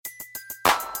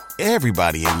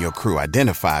Everybody in your crew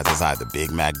identifies as either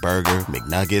Big Mac Burger,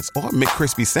 McNuggets, or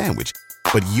McCrispy Sandwich.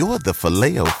 But you're the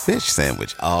Filet-O-Fish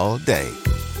Sandwich all day.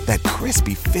 That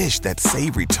crispy fish, that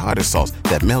savory tartar sauce,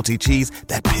 that melty cheese,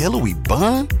 that pillowy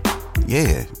bun.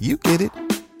 Yeah, you get it.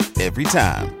 Every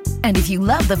time. And if you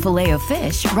love the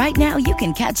Filet-O-Fish, right now you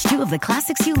can catch two of the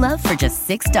classics you love for just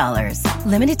 $6.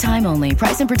 Limited time only.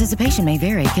 Price and participation may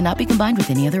vary. Cannot be combined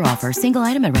with any other offer. Single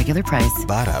item at regular price.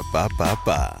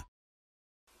 Ba-da-ba-ba-ba.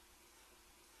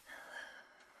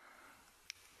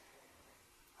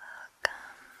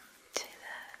 Welcome to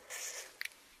this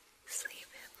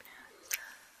sleep hypnosis.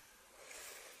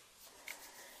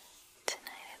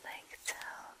 Tonight I'd like to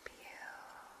help you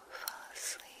fall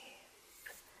asleep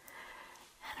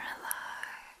and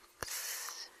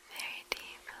relax very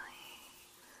deeply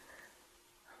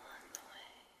along the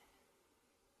way.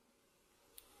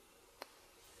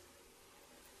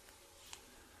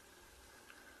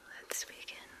 Let's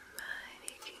begin by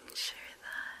making sure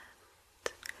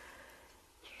that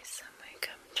you're somewhere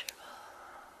comfortable,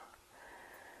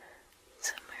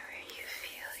 somewhere where you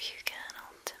feel you can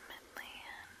ultimately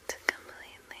and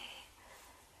completely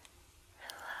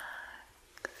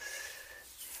relax.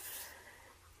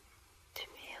 To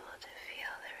be able to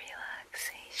feel the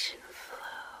relaxation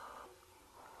flow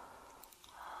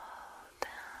all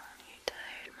down your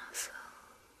tired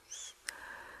muscles,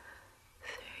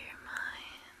 through your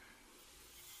mind,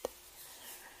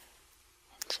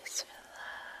 and just relax.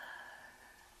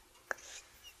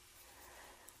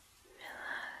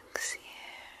 Relax here.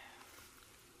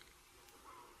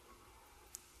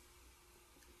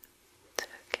 It's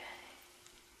okay.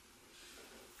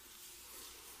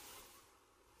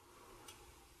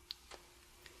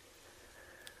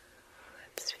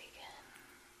 Let's begin.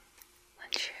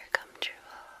 Once you're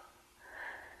comfortable,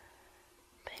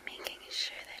 by making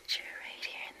sure that you're right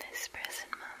here in this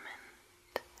present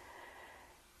moment,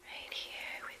 right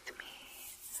here with me,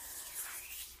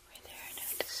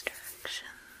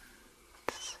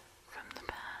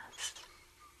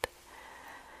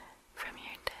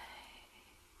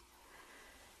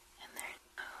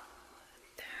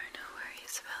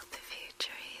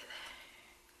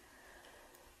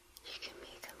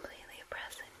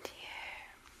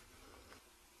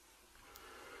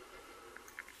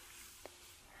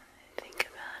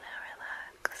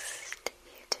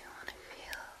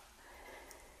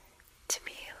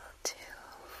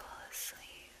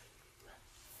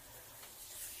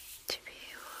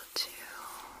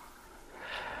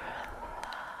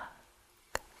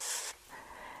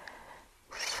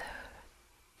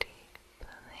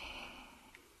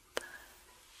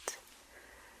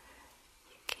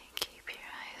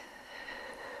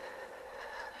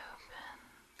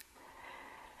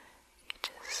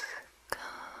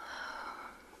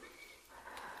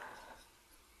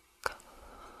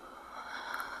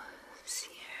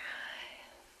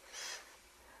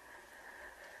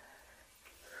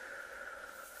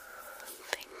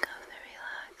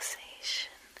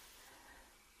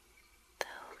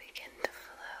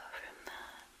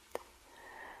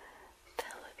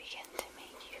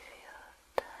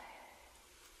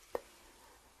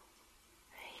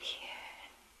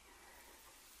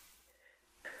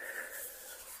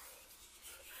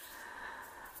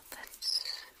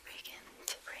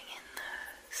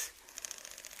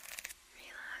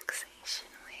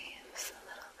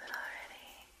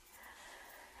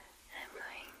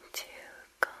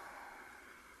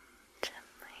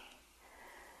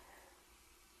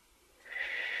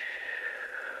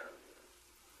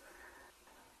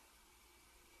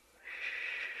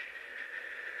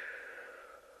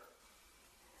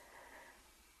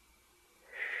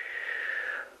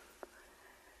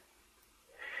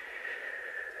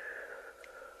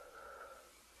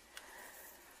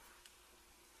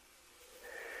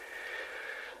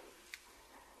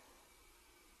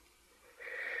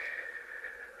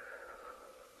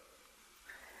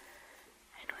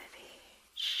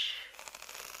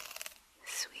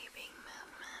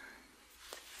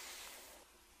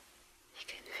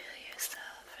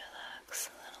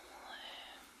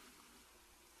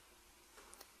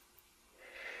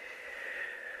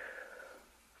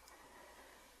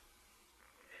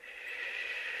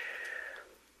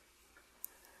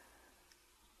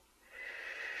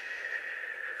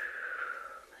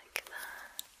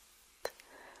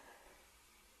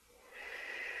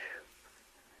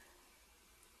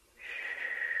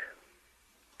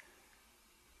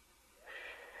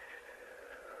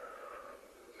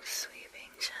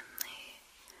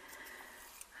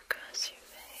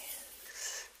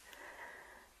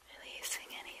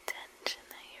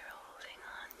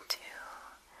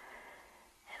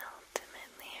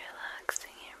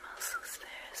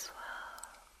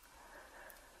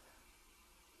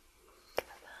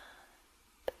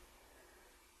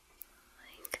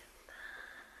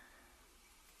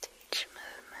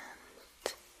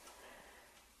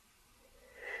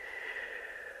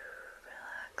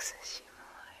 relaxes you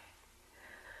more,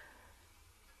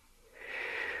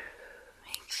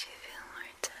 makes you feel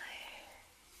more tired.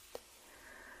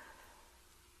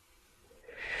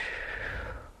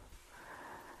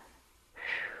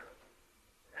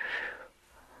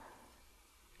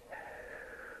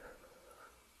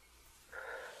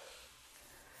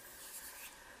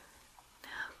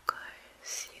 Now, of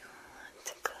course, you won't want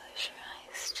to close your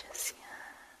eyes just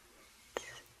yet.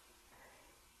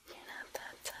 You're not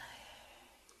that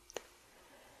tired,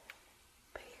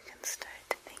 but you can start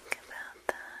to think about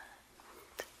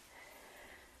that.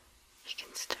 You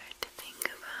can start to think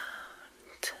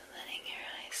about letting your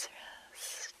eyes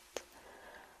rest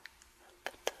a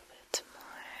little bit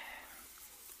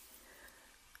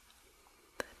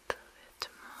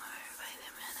more by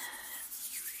the minute.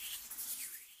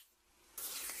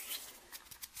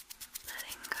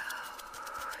 Letting go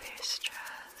of your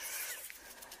stress.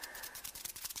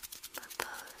 Let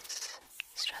those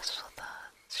stressful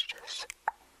thoughts just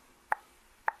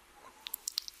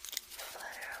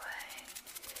flutter away.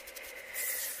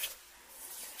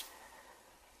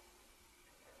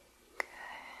 Good.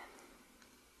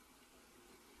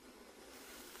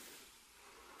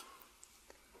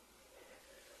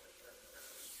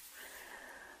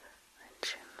 Let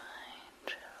your mind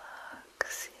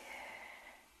relax here.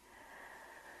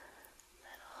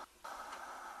 Let all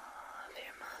of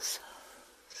your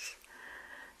muscles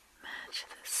match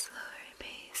the slower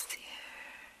pace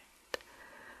here.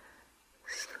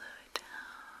 Slow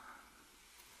down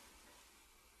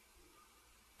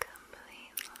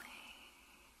completely.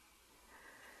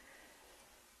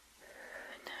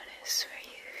 Notice where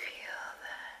you feel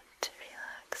that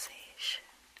relaxation.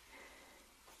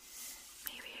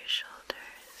 Maybe your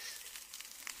shoulders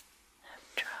have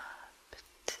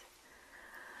dropped.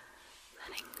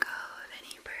 Letting go of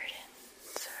any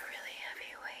burdens or really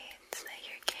heavy weights that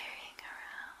you're carrying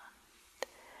around.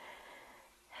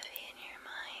 Heavy in your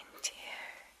mind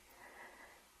here.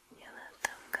 You let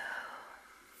them go.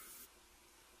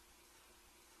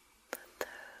 Let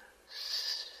those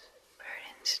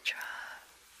burdens drop.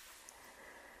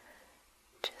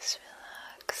 Just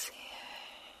relax here.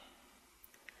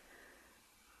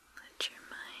 Let your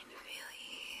mind feel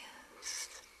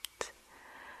eased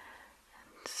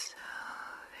and so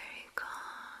very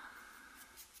calm.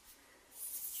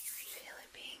 Feel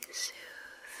it being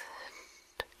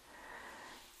soothed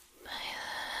by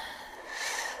this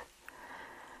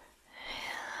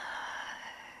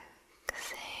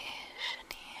relaxation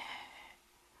here.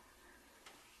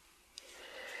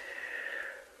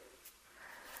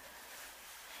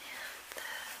 And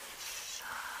this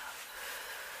soft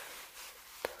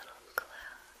little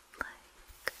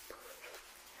cloud-like poof.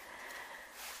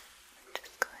 I'm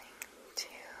just going to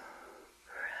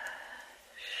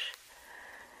brush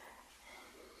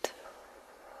and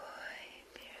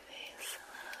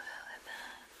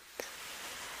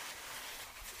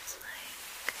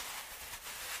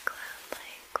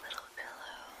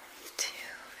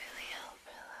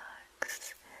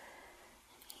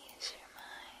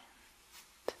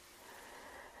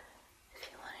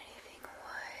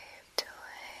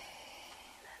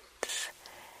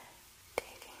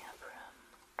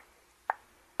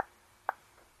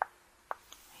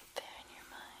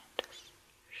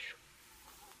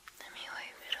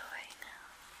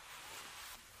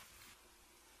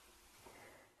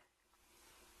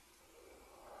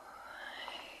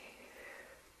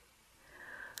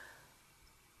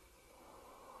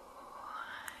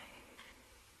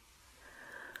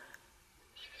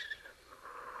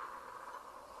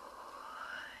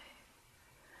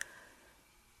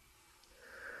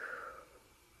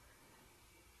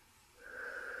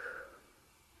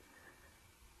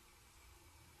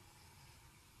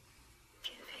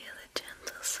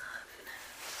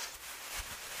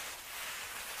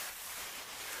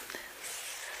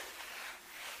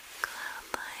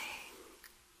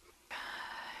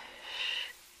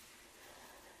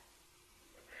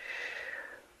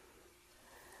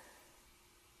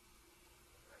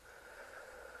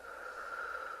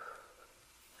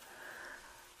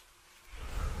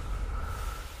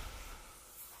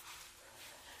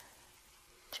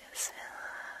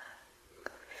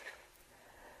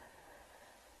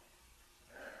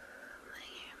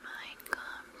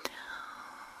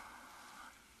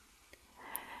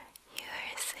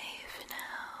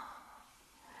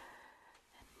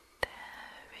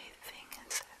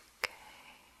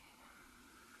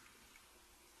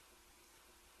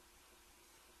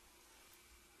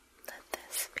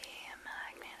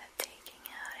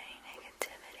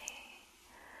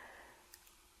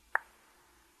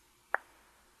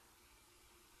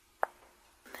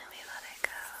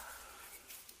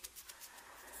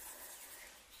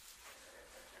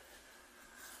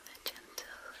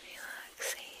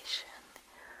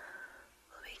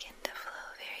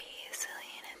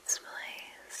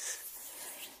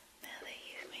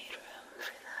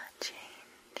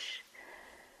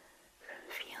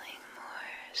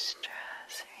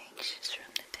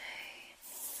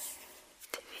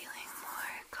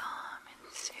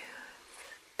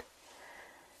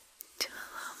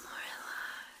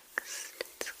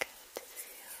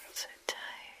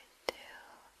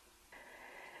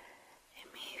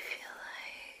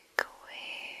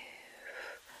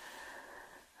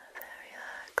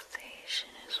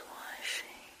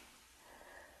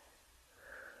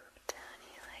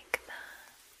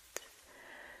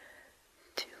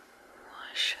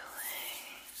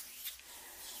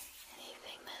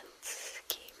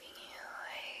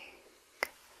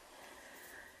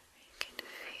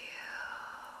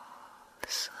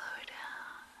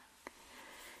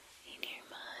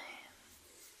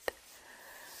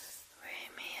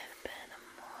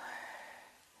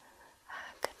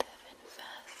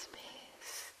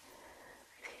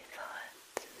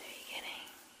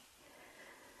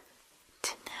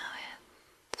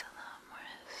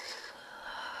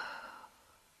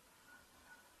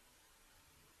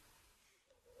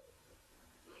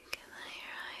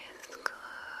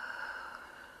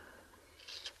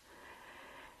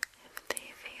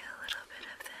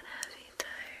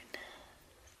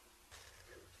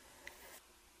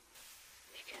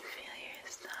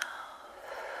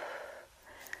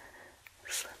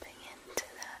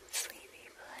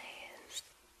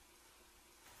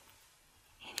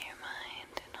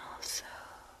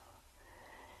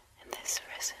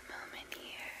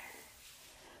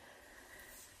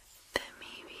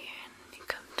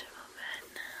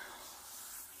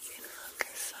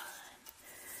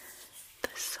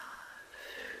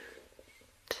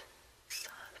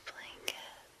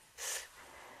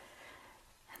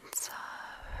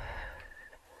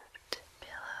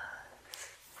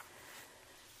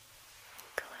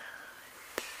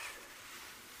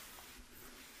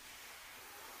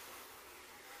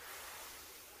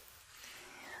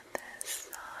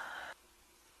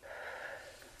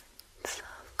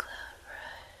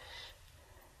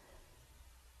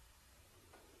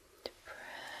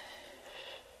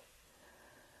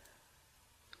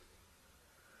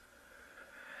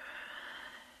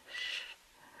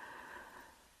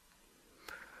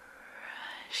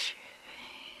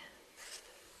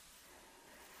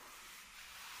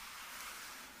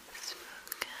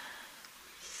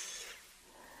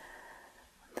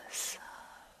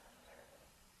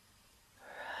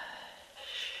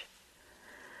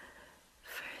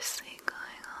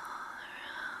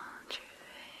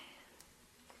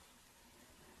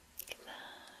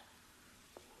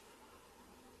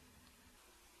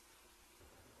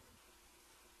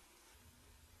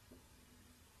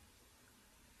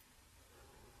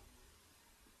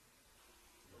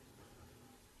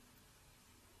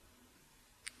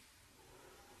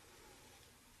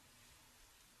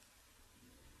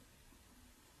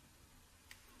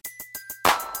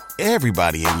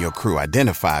Everybody in your crew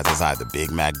identifies as either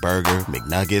Big Mac Burger,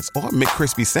 McNuggets, or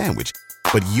McCrispy Sandwich.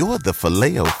 But you're the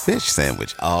Filet-O-Fish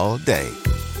Sandwich all day.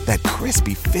 That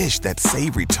crispy fish, that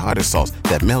savory tartar sauce,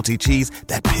 that melty cheese,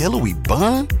 that pillowy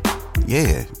bun.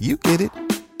 Yeah, you get it.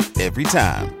 Every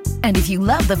time. And if you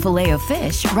love the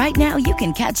Filet-O-Fish, right now you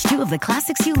can catch two of the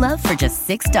classics you love for just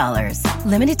 $6.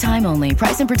 Limited time only.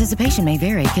 Price and participation may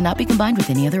vary. Cannot be combined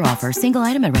with any other offer. Single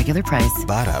item at regular price.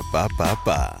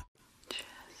 Ba-da-ba-ba-ba.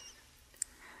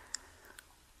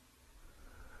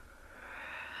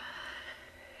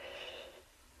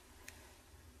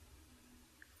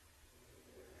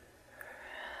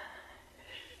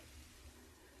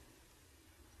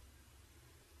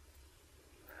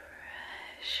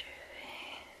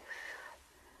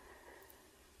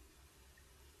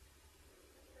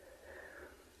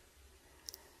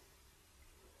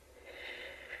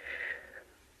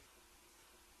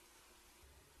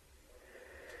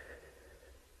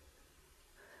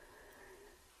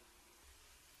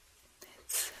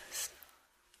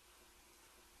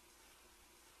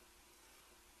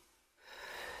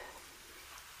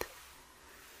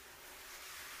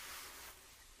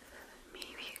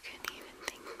 Maybe you can even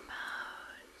think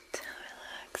about how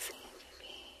relaxing it could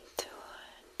be to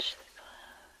watch the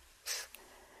clouds.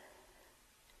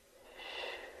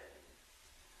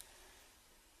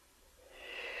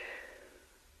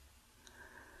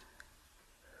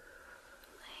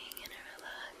 Laying in a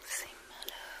relaxing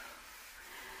meadow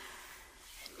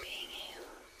and being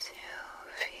able to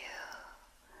feel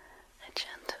a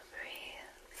gentle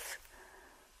breeze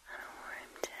on a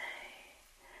warm day,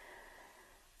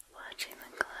 watching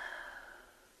the clouds.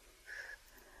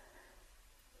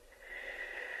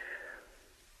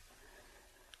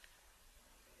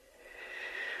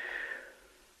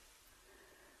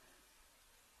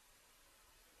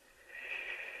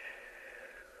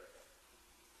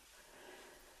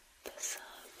 The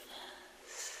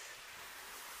softness,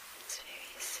 it's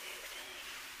very soothing.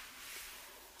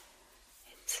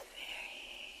 It's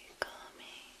very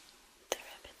calming, the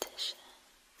repetition.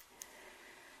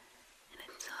 And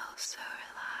it's also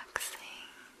relaxing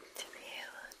to be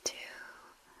able to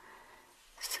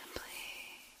simply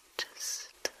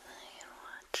just lay and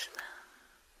watch them.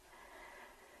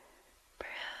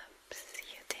 Perhaps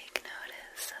you take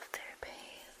notice of their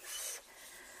pace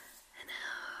and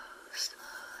how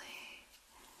slowly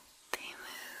they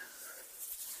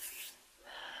move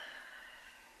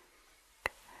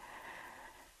back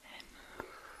and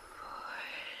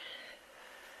forth.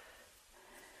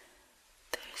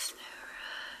 There's no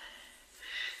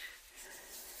rush.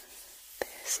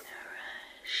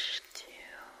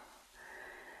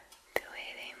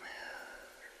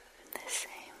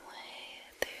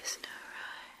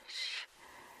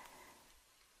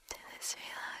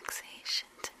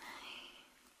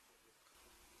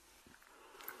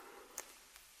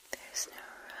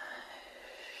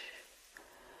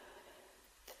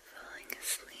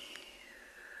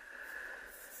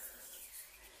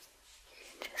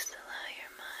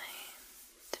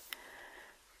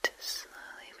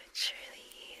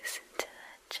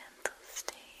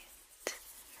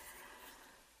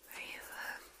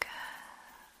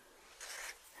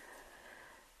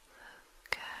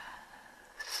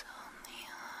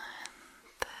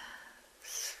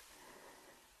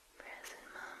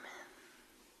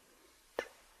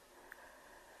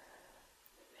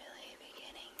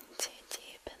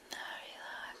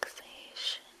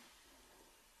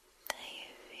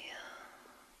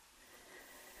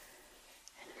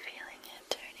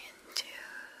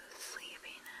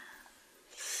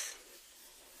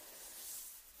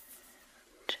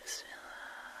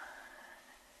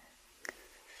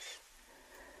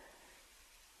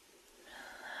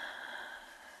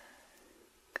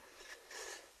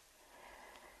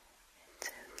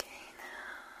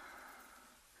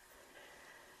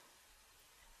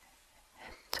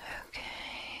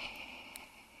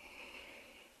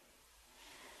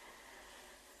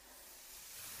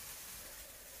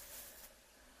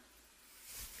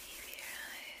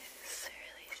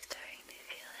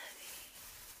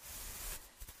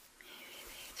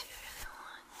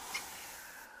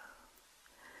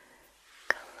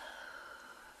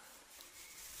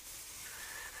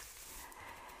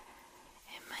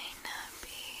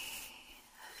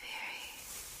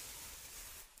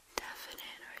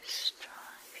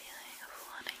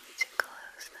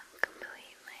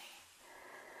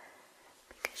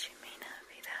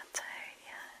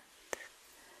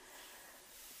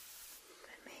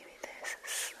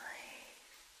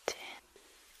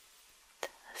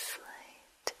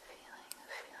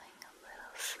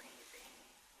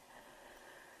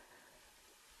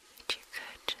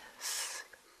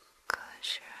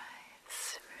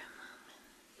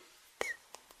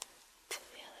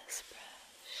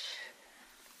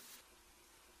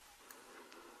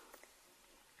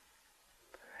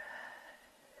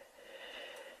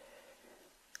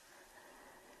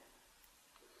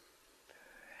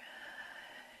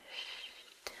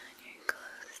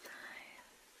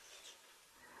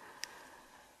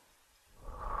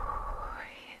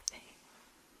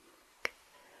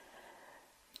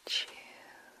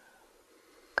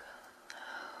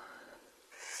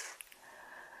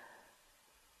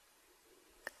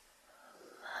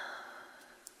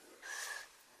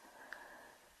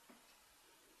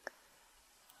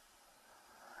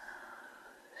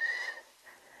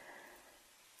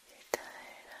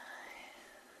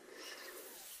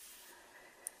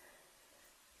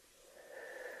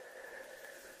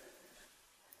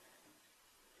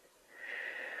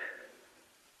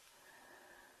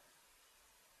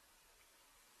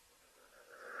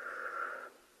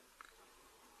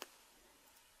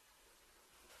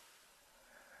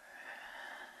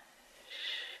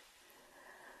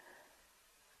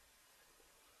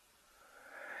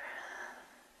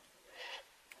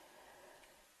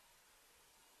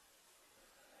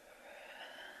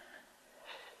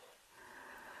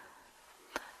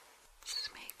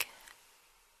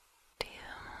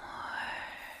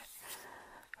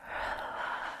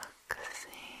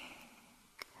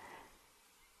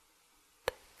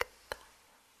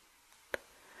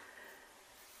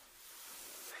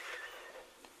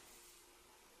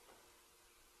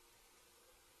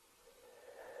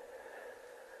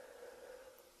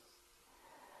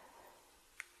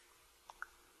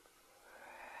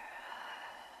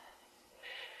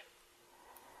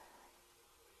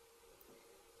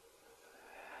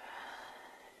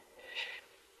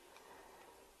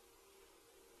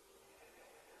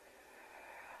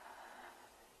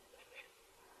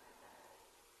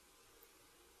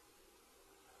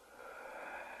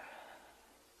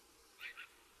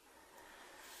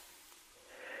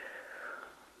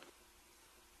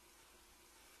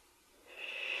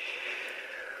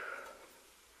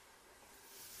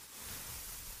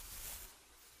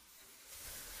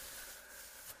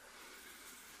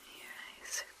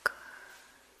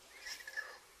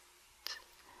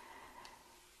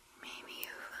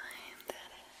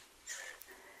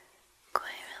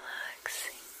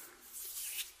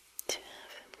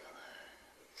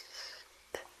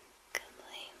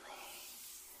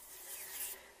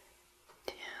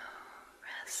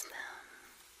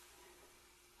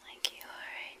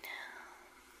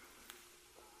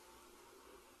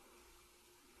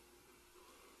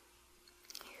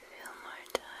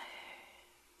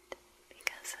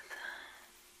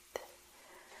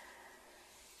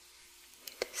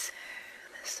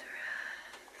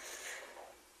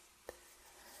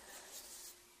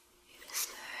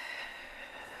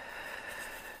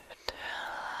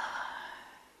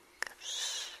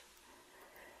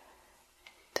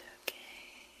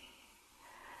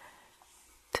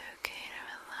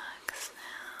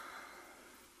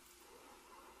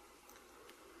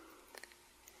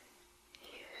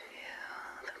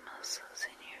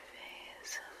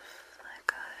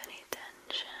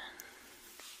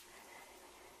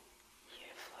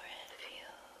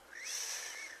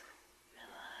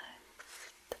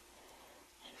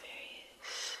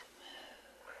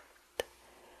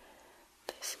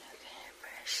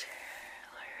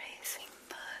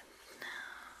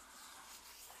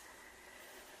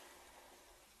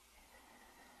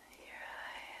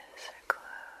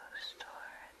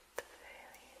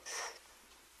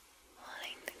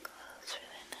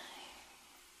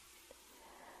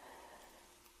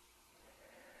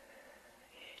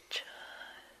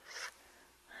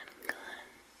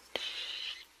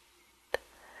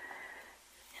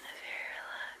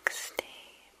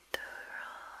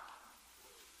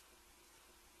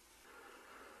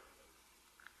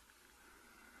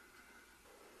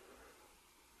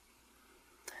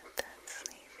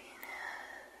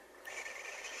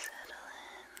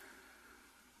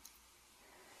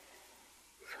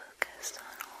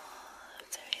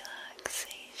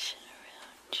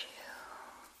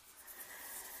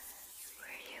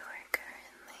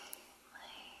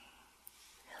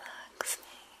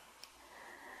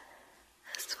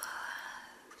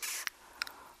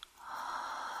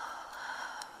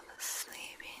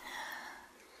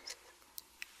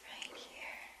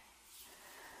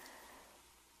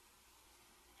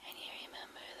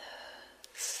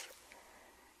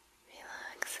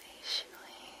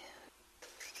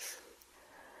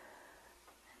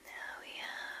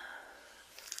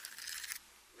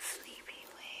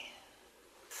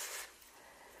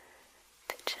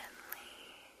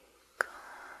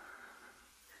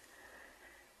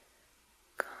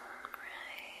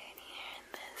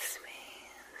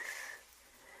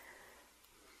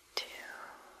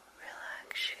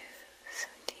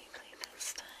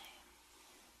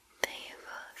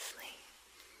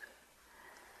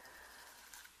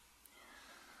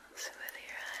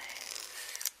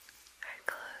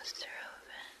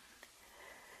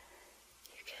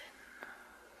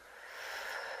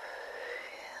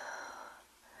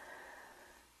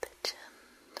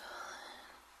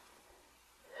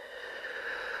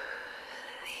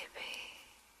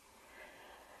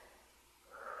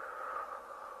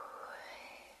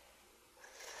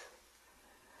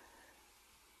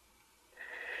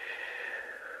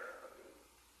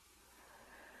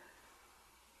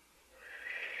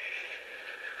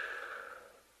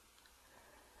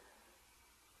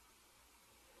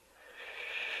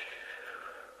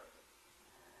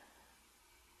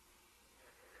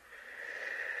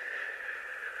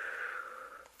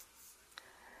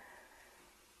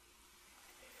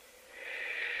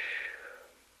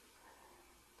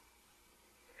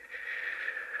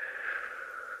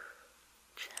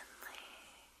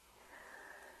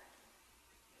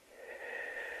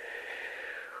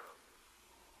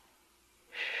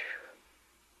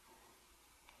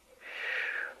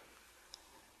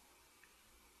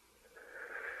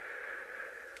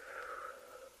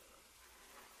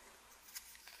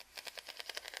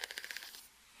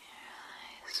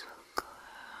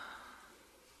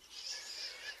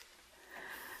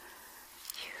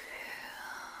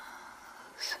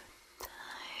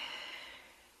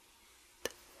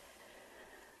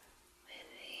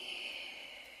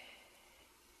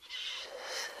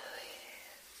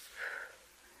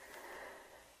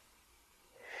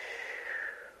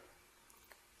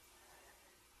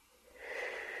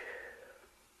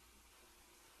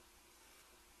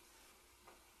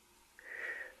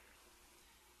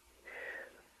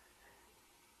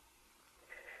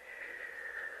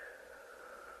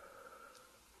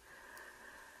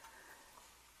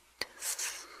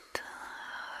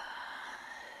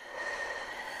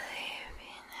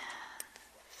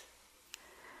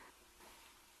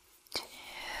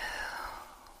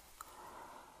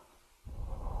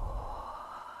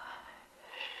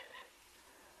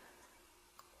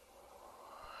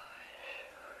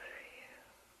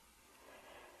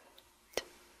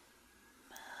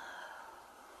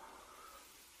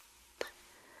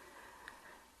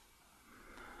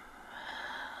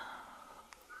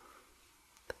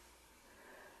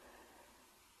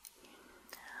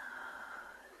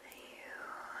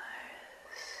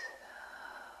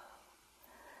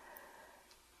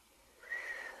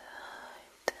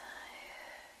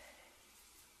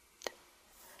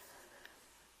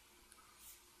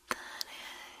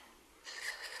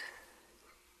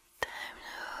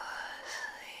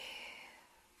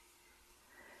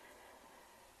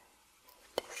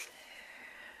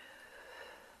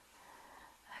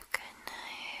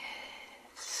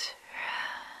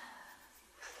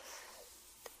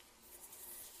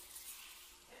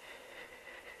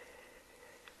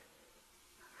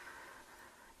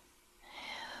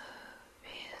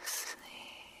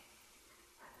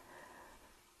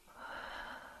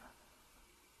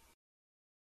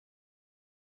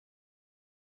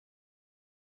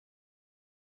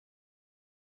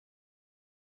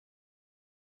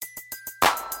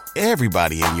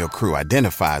 Everybody in your crew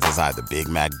identifies as either Big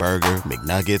Mac Burger,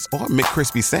 McNuggets, or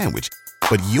McCrispy Sandwich.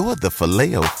 But you're the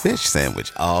Filet-O-Fish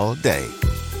Sandwich all day.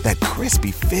 That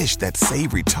crispy fish, that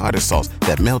savory tartar sauce,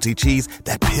 that melty cheese,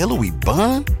 that pillowy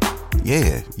bun.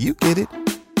 Yeah, you get it.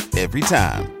 Every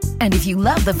time. And if you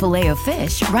love the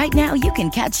Filet-O-Fish, right now you can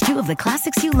catch 2 of the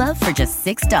classics you love for just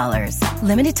 $6.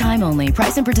 Limited time only.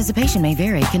 Price and participation may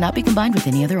vary. Cannot be combined with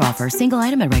any other offer. Single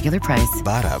item at regular price.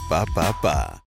 Ba-da-ba-ba-ba.